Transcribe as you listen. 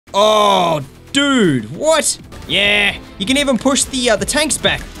Oh, dude, what? Yeah, you can even push the tanks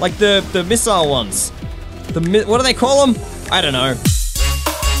back, like the missile ones. What do they call them? I don't know.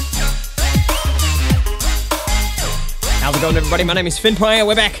 How's it going, everybody? My name is Fynnpire.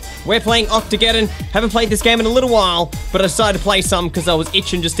 We're back. We're playing Octogeddon. Haven't played this game in a little while, but I decided to play some because I was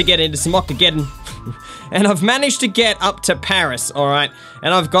itching just to get into some Octogedden. And I've managed to get up to Paris, alright?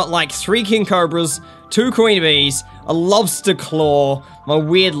 And I've got like 3 king cobras, 2 queen bees, a lobster claw, my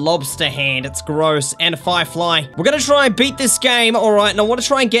weird lobster hand, it's gross, and a firefly. We're gonna try and beat this game, alright? And I want to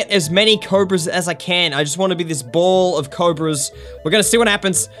try and get as many cobras as I can. I just want to be this ball of cobras. We're gonna see what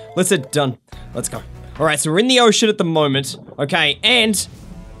happens. Let's get done. Let's go. Alright, so we're in the ocean at the moment. Okay, and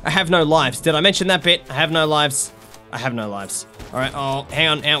I have no lives. Did I mention that bit? I have no lives. I have no lives. Alright, oh,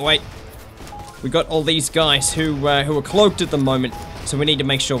 hang on, wait. We got all these guys who are cloaked at the moment, so we need to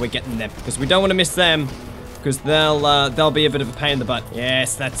make sure we're getting them, because we don't want to miss them, because they'll be a bit of a pain in the butt.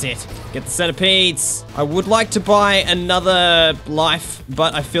 Yes, that's it. Get the centipedes. I would like to buy another life,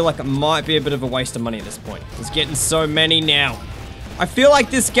 but I feel like it might be a bit of a waste of money at this point. There's getting so many now. I feel like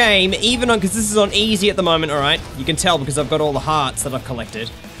this game, even on, because this is on easy at the moment, alright? You can tell because I've got all the hearts that I've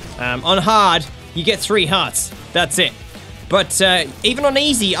collected. On hard, you get 3 hearts. That's it. But even on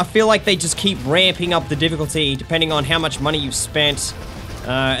easy, I feel like they just keep ramping up the difficulty depending on how much money you've spent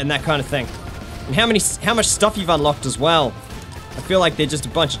and that kind of thing. And how much stuff you've unlocked as well. I feel like they're just a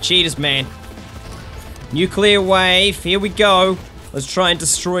bunch of cheaters, man. Nuclear wave, here we go. Let's try and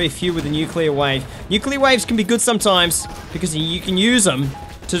destroy a few with a nuclear wave. Nuclear waves can be good sometimes because you can use them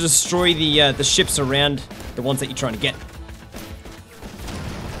to destroy the ships around the ones that you're trying to get.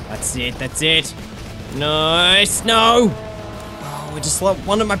 That's it, that's it. Nice, no! Oh, I just lost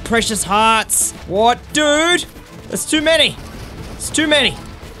one of my precious hearts. What, dude? That's too many. It's too many.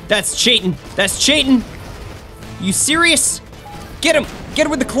 That's cheating. That's cheating. You serious? Get him. Get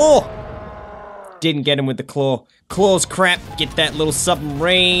him with the claw. Didn't get him with the claw. Claw's crap. Get that little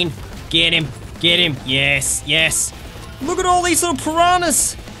submarine. Get him. Get him. Yes, yes. Look at all these little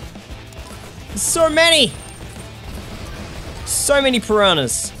piranhas. There's so many. So many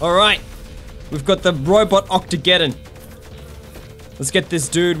piranhas. All right. We've got the robot Octogedden. Let's get this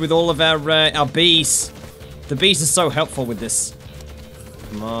dude with all of our bees. The bees are so helpful with this.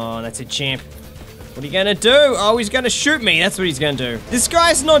 Come on, that's it, champ. What are you gonna do? Oh, he's gonna shoot me. That's what he's gonna do. This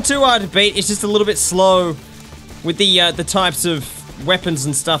guy's not too hard to beat. It's just a little bit slow with the types of weapons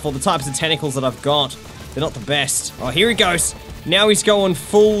and stuff, or the types of tentacles that I've got. They're not the best. Oh, here he goes. Now he's going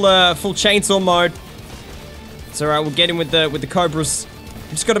full chainsaw mode. It's alright. We'll get him with the cobras.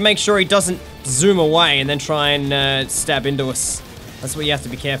 Just got to make sure he doesn't zoom away and then try and stab into us. That's what you have to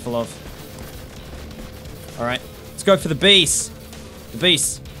be careful of. Alright, let's go for the bees. The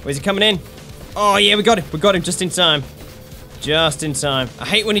bees. Where's he coming in? Oh yeah, we got him. We got him just in time. Just in time. I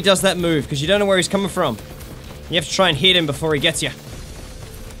hate when he does that move because you don't know where he's coming from. You have to try and hit him before he gets you.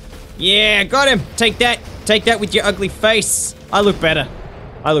 Yeah, got him. Take that. Take that with your ugly face. I look better.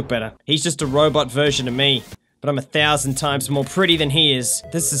 I look better. He's just a robot version of me. But I'm 1,000 times more pretty than he is.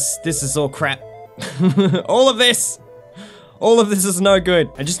 This is all crap. All of this is no good.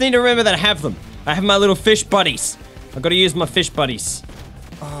 I just need to remember that I have them. I have my little fish buddies. I've got to use my fish buddies.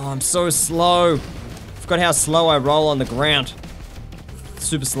 Oh, I'm so slow. I forgot how slow I roll on the ground.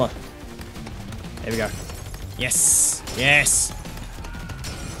 Super slow. There we go. Yes. Yes.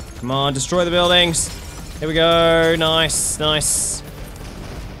 Come on, destroy the buildings. There we go. Nice, nice.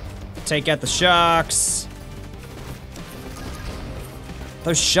 Take out the sharks.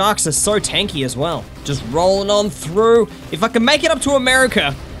 Those sharks are so tanky as well. Just rolling on through. If I can make it up to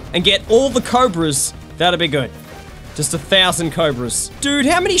America and get all the cobras, that'd be good. Just 1,000 cobras. Dude,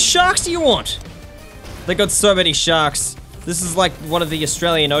 how many sharks do you want? They got so many sharks. This is like one of the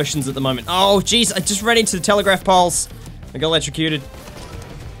Australian oceans at the moment. Oh, jeez, I just ran into the telegraph poles. I got electrocuted.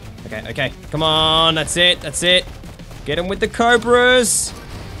 Okay, okay, come on, that's it, that's it. Get him with the cobras.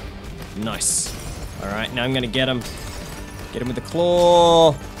 Nice. All right, now I'm gonna get him. Get him with the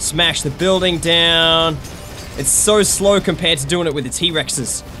claw. Smash the building down. It's so slow compared to doing it with the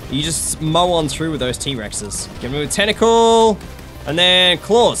T-Rexes. You just mow on through with those T-Rexes. Get him with a tentacle. And then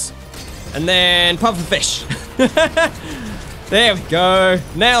claws. And then pufferfish. There we go.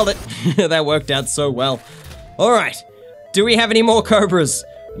 Nailed it. That worked out so well. Alright. Do we have any more cobras?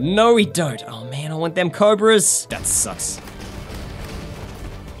 No, we don't. Oh man, I want them cobras. That sucks.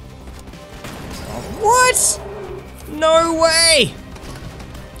 Oh, what? No way!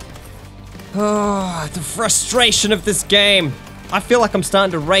 Oh, the frustration of this game. I feel like I'm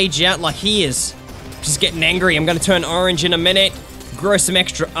starting to rage out like he is. Just getting angry. I'm gonna turn orange in a minute. Grow some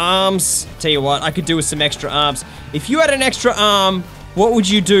extra arms. Tell you what, I could do with some extra arms. If you had an extra arm What would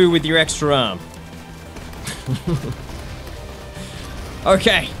you do with your extra arm?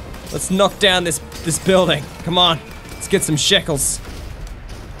 Okay, let's knock down this building. Come on, let's get some shekels.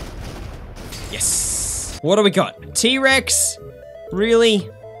 Yes. What do we got? T-Rex? Really?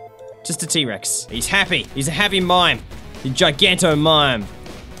 Just a T-Rex. He's happy. He's a happy mime. A giganto mime.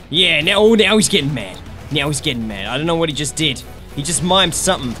 Yeah, now he's getting mad. Now he's getting mad. I don't know what he just did. He just mimed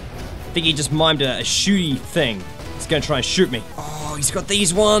something. I think he just mimed a shooty thing. He's gonna try and shoot me. Oh, he's got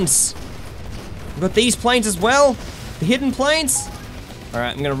these ones. We've got these planes as well. The hidden planes.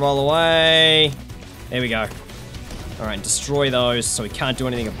 Alright, I'm gonna roll away. There we go. Alright, destroy those so we can't do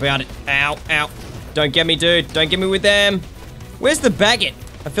anything about it. Ow, ow. Don't get me, dude. Don't get me with them. Where's the baguette?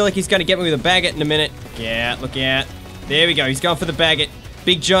 I feel like he's gonna get me with a baguette in a minute. Yeah, look out. There we go. He's going for the baguette.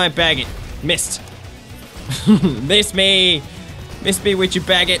 Big giant baguette. Missed. Miss me. Miss me with your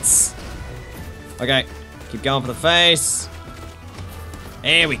baguettes. Okay. Keep going for the face.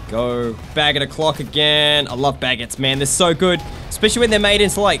 There we go. Baguette o'clock again. I love baguettes, man. They're so good. Especially when they're made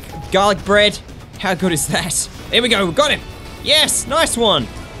into, like, garlic bread. How good is that? There we go. We got him. Yes. Nice one.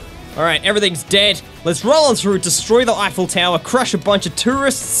 All right. Everything's dead. Let's roll on through, destroy the Eiffel Tower, crush a bunch of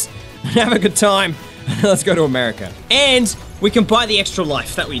tourists, and have a good time. Let's go to America. And we can buy the extra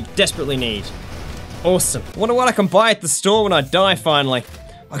life that we desperately need. Awesome. Wonder what I can buy at the store when I die, finally.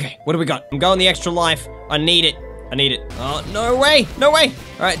 Okay, what do we got? I'm going the extra life. I need it. I need it. Oh, no way. No way.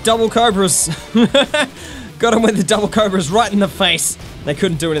 All right, double cobras. Got him with the double cobras right in the face. They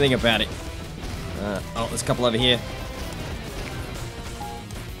couldn't do anything about it. Oh, there's a couple over here.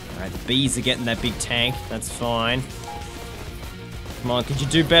 All right, the bees are getting that big tank. That's fine. Come on, could you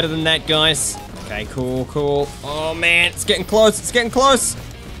do better than that, guys? Okay, cool, cool. Oh, man, it's getting close. It's getting close.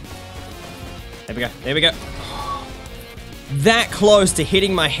 There we go. There we go. That close to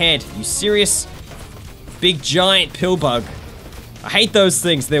hitting my head. You serious? Big giant pill bug. I hate those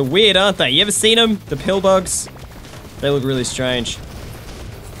things. They're weird, aren't they? You ever seen them? The pill bugs? They look really strange.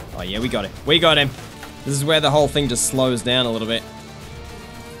 Oh, yeah, we got it. We got him. This is where the whole thing just slows down a little bit.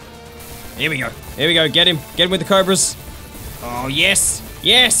 Here we go. Here we go. Get him. Get him with the cobras. Oh, yes.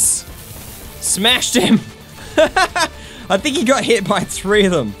 Yes. Smashed him. I think he got hit by 3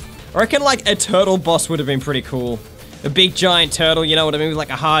 of them. I reckon, like, a turtle boss would have been pretty cool. A big giant turtle, you know what I mean? With, like,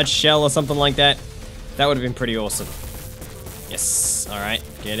 a hard shell or something like that. That would have been pretty awesome. Yes. Alright.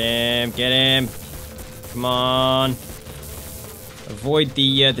 Get him. Get him. Come on. Avoid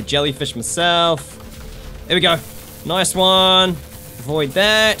the jellyfish myself. There we go. Nice one. Avoid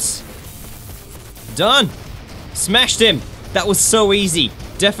that. Done. Smashed him. That was so easy.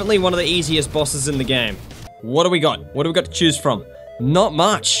 Definitely one of the easiest bosses in the game. What do we got? What do we got to choose from? Not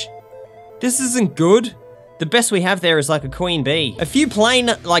much. This isn't good. The best we have there is like a queen bee. A few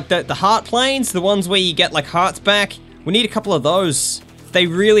plain, like the heart planes, the ones where you get like hearts back. We need a couple of those. They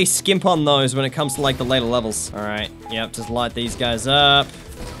really skimp on those when it comes to like the later levels. All right, yep, just light these guys up.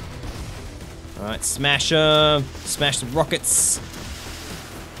 All right, smash them. Smash the rockets.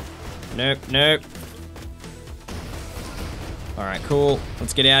 Nope, nope. All right, cool.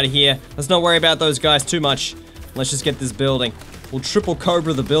 Let's get out of here. Let's not worry about those guys too much. Let's just get this building. We'll triple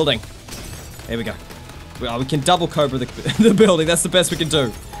cobra the building. There we go. We can double cobra the building. That's the best we can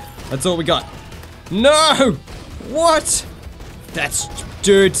do. That's all we got. No! What?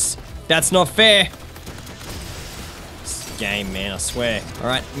 Dudes, that's not fair. This game, man, I swear. All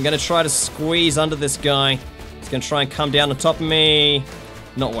right, I'm gonna try to squeeze under this guy. He's gonna try and come down on top of me.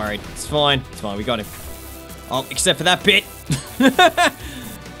 Not worried. It's fine. It's fine. We got him. Oh, except for that bit.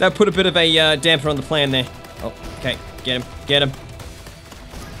 That put a bit of a damper on the plan there. Oh, okay. Get him. Get him.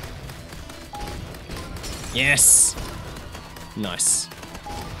 Yes. Nice.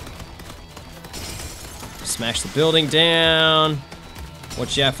 Smash the building down.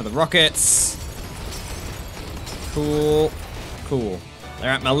 Watch out for the rockets. Cool. Cool.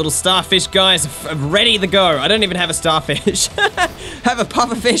 Alright, my little starfish guys are ready to go. I don't even have a starfish. Have a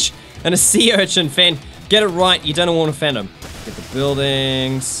pufferfish and a sea urchin, Finn. Get it right, you don't want to offend them. Get the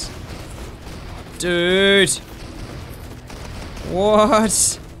buildings. Dude.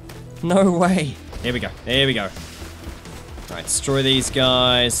 What? No way. There we go. There we go. Alright, destroy these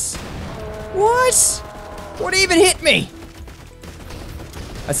guys. What? What even hit me?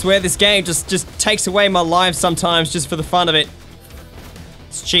 I swear this game just takes away my life sometimes just for the fun of it.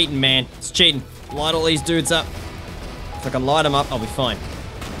 It's cheating, man. It's cheating. Light all these dudes up. If I can light them up, I'll be fine.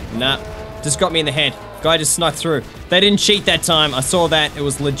 Nah. Just got me in the head. Guy just snuck through. They didn't cheat that time. I saw that. It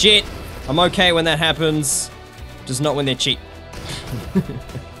was legit. I'm okay when that happens. Just not when they cheat.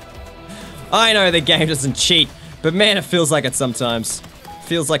 I know the game doesn't cheat, but man, it feels like it sometimes.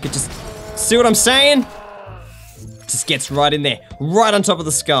 Feels like it just... See what I'm saying? Just gets right in there. Right on top of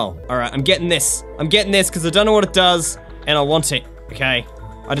the skull. Alright, I'm getting this. I'm getting this because I don't know what it does. And I want it. Okay?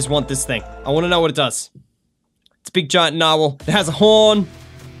 I just want this thing. I want to know what it does. It's a big giant narwhal. It has a horn.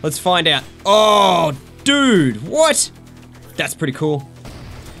 Let's find out. Oh, dude. What? That's pretty cool.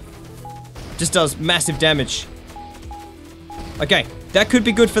 Just does massive damage. Okay. That could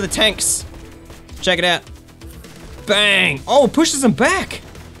be good for the tanks. Check it out. Bang. Oh, it pushes them back.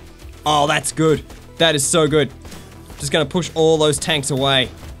 Oh, that's good. That is so good. Just gonna push all those tanks away.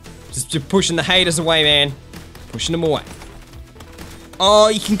 Just pushing the haters away, man. Pushing them away. Oh,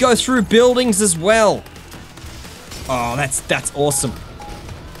 you can go through buildings as well. Oh, that's awesome.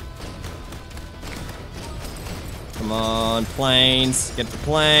 Come on, planes. Get the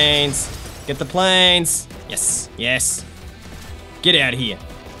planes. Get the planes. Yes, yes. Get out of here.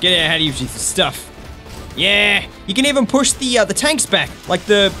 Get out of here with your stuff. Yeah, you can even push the tanks back, like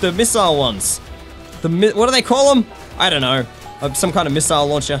the missile ones. What do they call them? I don't know. Some kind of missile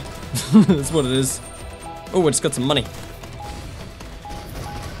launcher. That's what it is. Oh, it's got some money.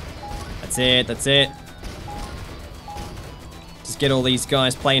 That's it, that's it. Just get all these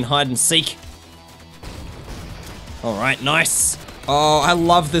guys playing hide and seek. Alright, nice. Oh, I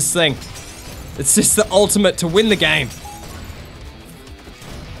love this thing. It's just the ultimate to win the game.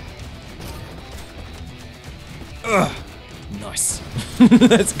 Ugh. Nice.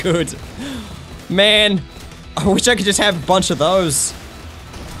 That's good. Man, I wish I could just have a bunch of those.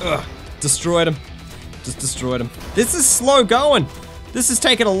 Ugh. Destroyed them. Just destroyed them. This is slow going. This has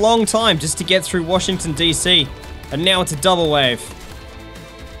taken a long time just to get through Washington, D.C. And now it's a double wave.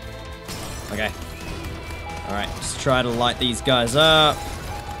 Okay. Alright, just try to light these guys up.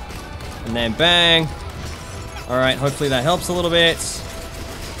 And then bang. Alright, hopefully that helps a little bit.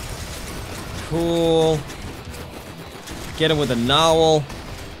 Cool. Get him with a narwhal.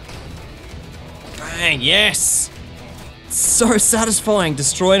 Bang, yes! It's so satisfying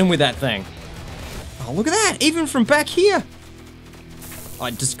destroying him with that thing. Oh, look at that, even from back here. I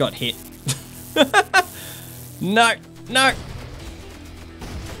just got hit. No, no.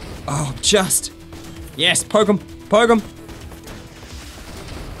 Oh, just. Yes, poke him, poke him.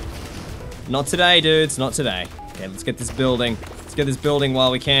 Not today, dudes, not today. Okay, let's get this building. Let's get this building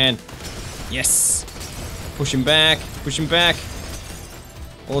while we can. Yes. Push him back, push him back.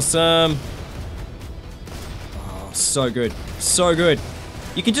 Awesome. Oh, so good, so good.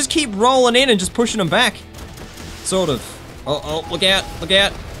 You can just keep rolling in and just pushing them back. Sort of. Oh, look out, look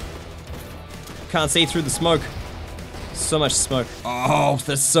out. Can't see through the smoke. So much smoke. Oh,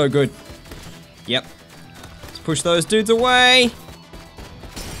 that's so good. Yep. Let's push those dudes away.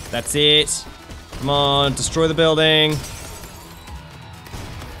 That's it. Come on, destroy the building.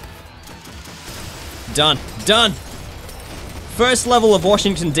 Done, done. First level of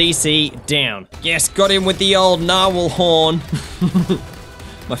Washington, D.C. down. Yes, got him with the old narwhal horn.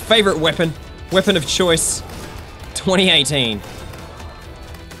 My favorite weapon. Weapon of choice. 2018.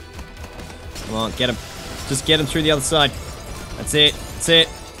 Come on, get him. Just get him through the other side. That's it. That's it.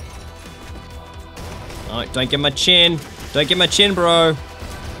 Oh, don't get my chin. Don't get my chin, bro.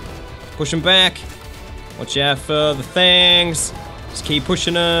 Push him back. Watch out for the things. Just keep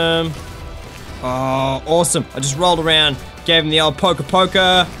pushing him. Oh, awesome. I just rolled around. Gave him the old poker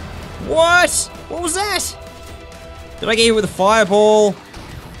poker. What? What was that? Did I get hit with a fireball?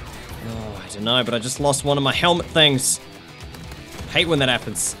 Oh, I don't know, but I just lost one of my helmet things. Hate when that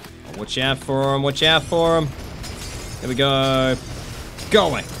happens. Oh, watch out for him, watch out for him. There we go. Go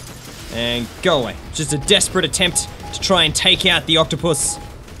away. And go away. Just a desperate attempt to try and take out the octopus.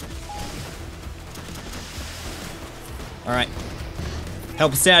 Alright.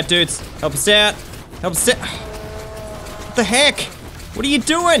 Help us out, dudes. Help us out. Help us out. What the heck? What are you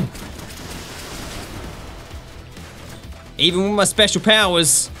doing? Even with my special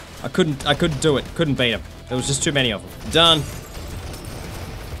powers, I couldn't do it. Couldn't beat him. There was just too many of them. Done.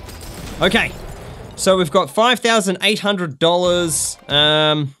 Okay. So we've got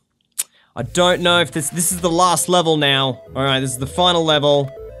 $5,800. I don't know if this is the last level now. Alright, this is the final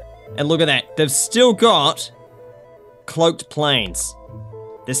level. And look at that. They've still got cloaked planes.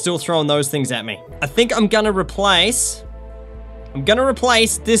 They're still throwing those things at me. I think I'm gonna replace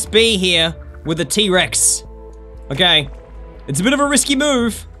this bee here with a T-Rex. Okay. It's a bit of a risky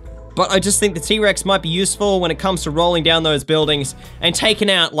move, but I just think the T-Rex might be useful when it comes to rolling down those buildings and taking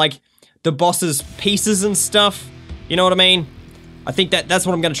out, like, the boss's pieces and stuff. You know what I mean? I think that's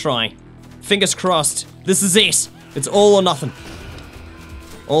what I'm gonna try. Fingers crossed. This is it. It's all or nothing.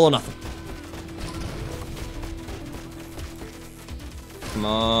 All or nothing. Come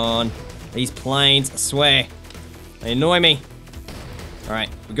on. These planes, I swear. They annoy me. Alright,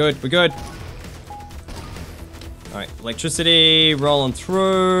 we're good, we're good. Alright, electricity rolling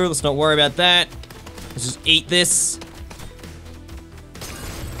through. Let's not worry about that. Let's just eat this.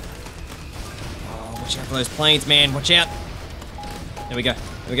 Oh, watch out for those planes, man. Watch out. There we go.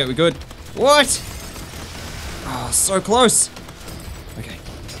 There we go. We're good. What? Oh, so close. Okay.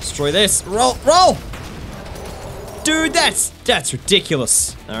 Destroy this. Roll. Roll! Dude, that's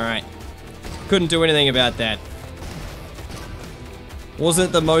ridiculous. Alright. Couldn't do anything about that.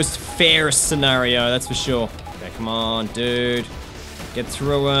 Wasn't the most fairest scenario, that's for sure. Okay, come on, dude. Get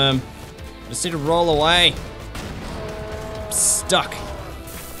through him. Just need to roll away. I'm stuck.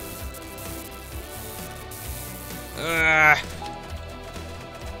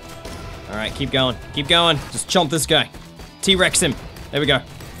 Alright, keep going. Keep going. Just chomp this guy. T-Rex him. There we go.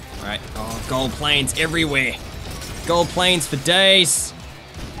 Alright. Oh, gold planes everywhere. Gold planes for days.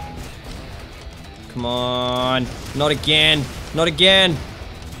 Come on. Not again. Not again.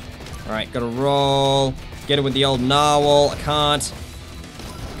 Alright, gotta roll. Get it with the old narwhal. I can't.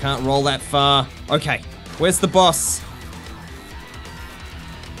 Can't roll that far. Okay. Where's the boss?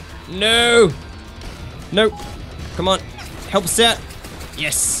 No. Nope. Come on. Help us out.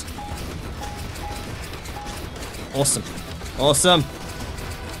 Yes. Awesome. Awesome.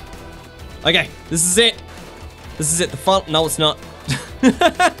 Okay. This is it. This is it. The final. No, it's not.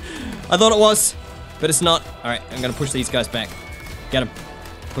 I thought it was, but it's not. Alright, I'm gonna push these guys back. Get them.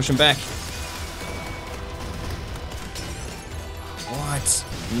 Push them back. What?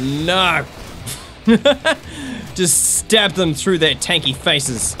 No. Just stab them through their tanky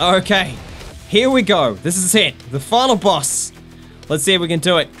faces. Okay. Here we go. This is it. The final boss. Let's see if we can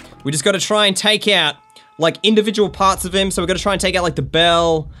do it. We just gotta try and take out like individual parts of him. So we're gonna try and take out like the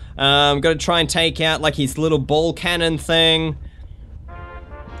bell. Gotta try and take out like his little ball cannon thing.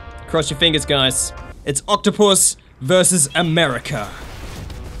 Cross your fingers, guys. It's Octopus versus America.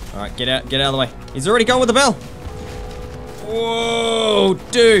 Alright, get out of the way. He's already gone with the bell. Whoa,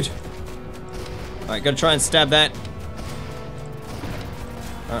 dude. Alright, gotta try and stab that.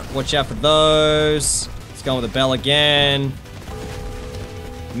 Alright, watch out for those. Let's go with the bell again.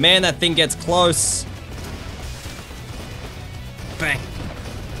 Man, that thing gets close. Bang.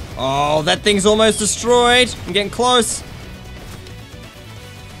 Oh, that thing's almost destroyed. I'm getting close.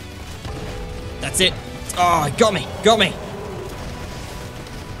 That's it. Oh, it got me. Got me.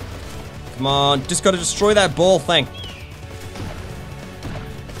 Come on. Just gotta destroy that ball thing.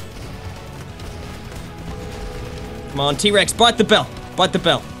 Come on, T-Rex. Bite the bell. Bite the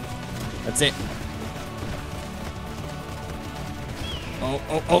bell. That's it. Oh,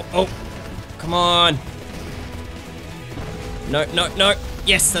 oh, oh, oh. Come on. No, no, no.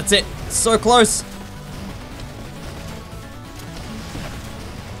 Yes, that's it. So close.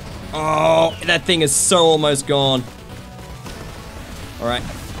 Oh, that thing is so almost gone. Alright.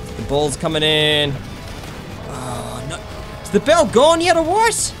 The ball's coming in. Oh, no. Is the bell gone yet or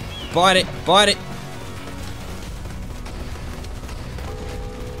what? Bite it. Bite it.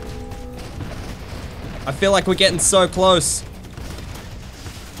 I feel like we're getting so close.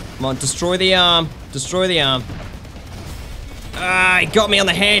 Come on, destroy the arm. Destroy the arm. Ah, he got me on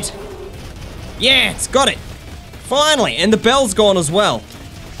the head. Yeah, it's got it. Finally, and the bell's gone as well.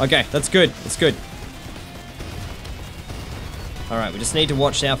 Okay, that's good. That's good. Alright, we just need to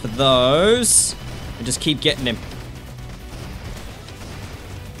watch out for those. And just keep getting him.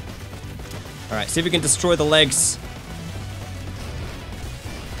 Alright, see if we can destroy the legs.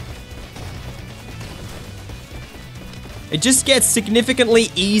 It just gets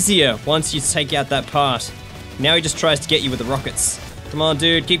significantly easier once you take out that part. Now he just tries to get you with the rockets. Come on,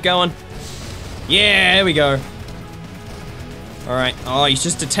 dude, keep going. Yeah, there we go. Alright. Oh, he's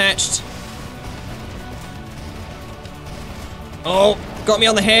just detached. Oh, got me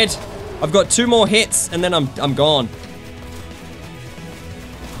on the head. I've got 2 more hits and then I'm gone.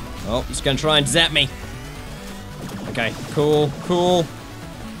 Oh, he's gonna try and zap me. Okay, cool, cool.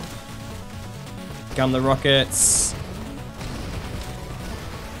 Come the rockets.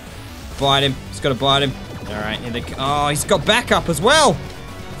 Bite him. He's gotta bite him. Alright, here they go. Oh, he's got backup as well.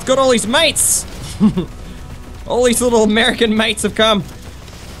 He's got all his mates. All these little American mates have come.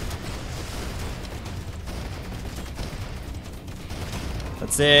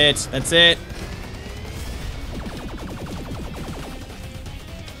 That's it. That's it.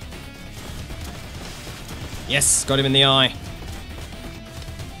 Yes, got him in the eye.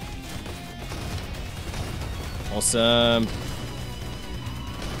 Awesome.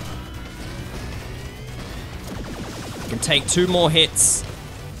 Can take 2 more hits.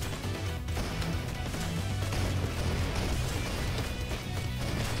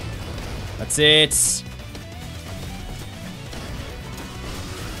 That's it.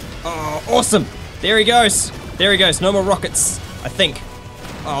 Oh, awesome. There he goes. There he goes. No more rockets, I think.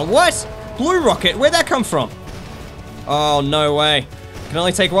 Oh, what? Blue rocket? Where'd that come from? Oh, no way. Can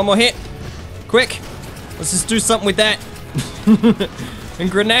only take one more hit. Quick. Let's just do something with that.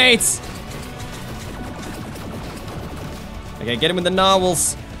 And grenades. Okay, get him with the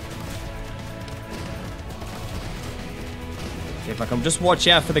narwhals. Okay, if I can just watch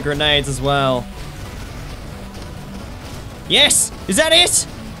out for the grenades as well. Yes! Is that it?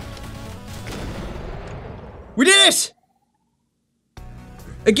 We did it!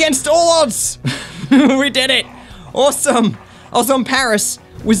 Against all odds! We did it! Awesome! I was on Paris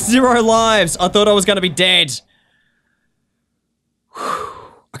with 0 lives. I thought I was gonna be dead.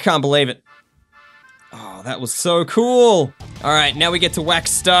 I can't believe it. Oh, that was so cool. Alright, now we get to whack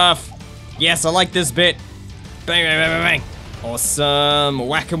stuff. Yes, I like this bit. Bang, bang, bang, bang, bang. Awesome.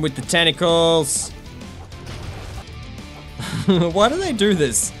 Whack 'em with the tentacles. Why do they do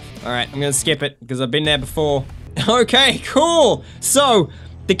this? Alright, I'm gonna skip it because I've been there before. Okay, cool. So,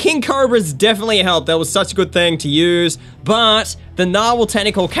 the King Cobra's definitely a help. That was such a good thing to use, but the narwhal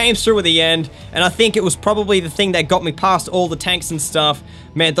tentacle came through at the end, and I think it was probably the thing that got me past all the tanks and stuff.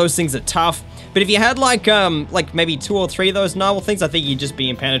 Man, those things are tough. But if you had like maybe 2 or 3 of those narwhal things, I think you'd just be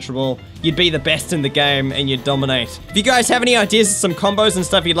impenetrable. You'd be the best in the game, and you'd dominate. If you guys have any ideas of some combos and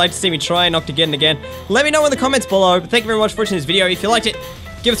stuff you'd like to see me try and Octogedden again, let me know in the comments below. But thank you very much for watching this video. If you liked it,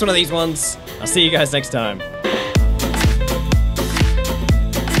 give us one of these ones. I'll see you guys next time.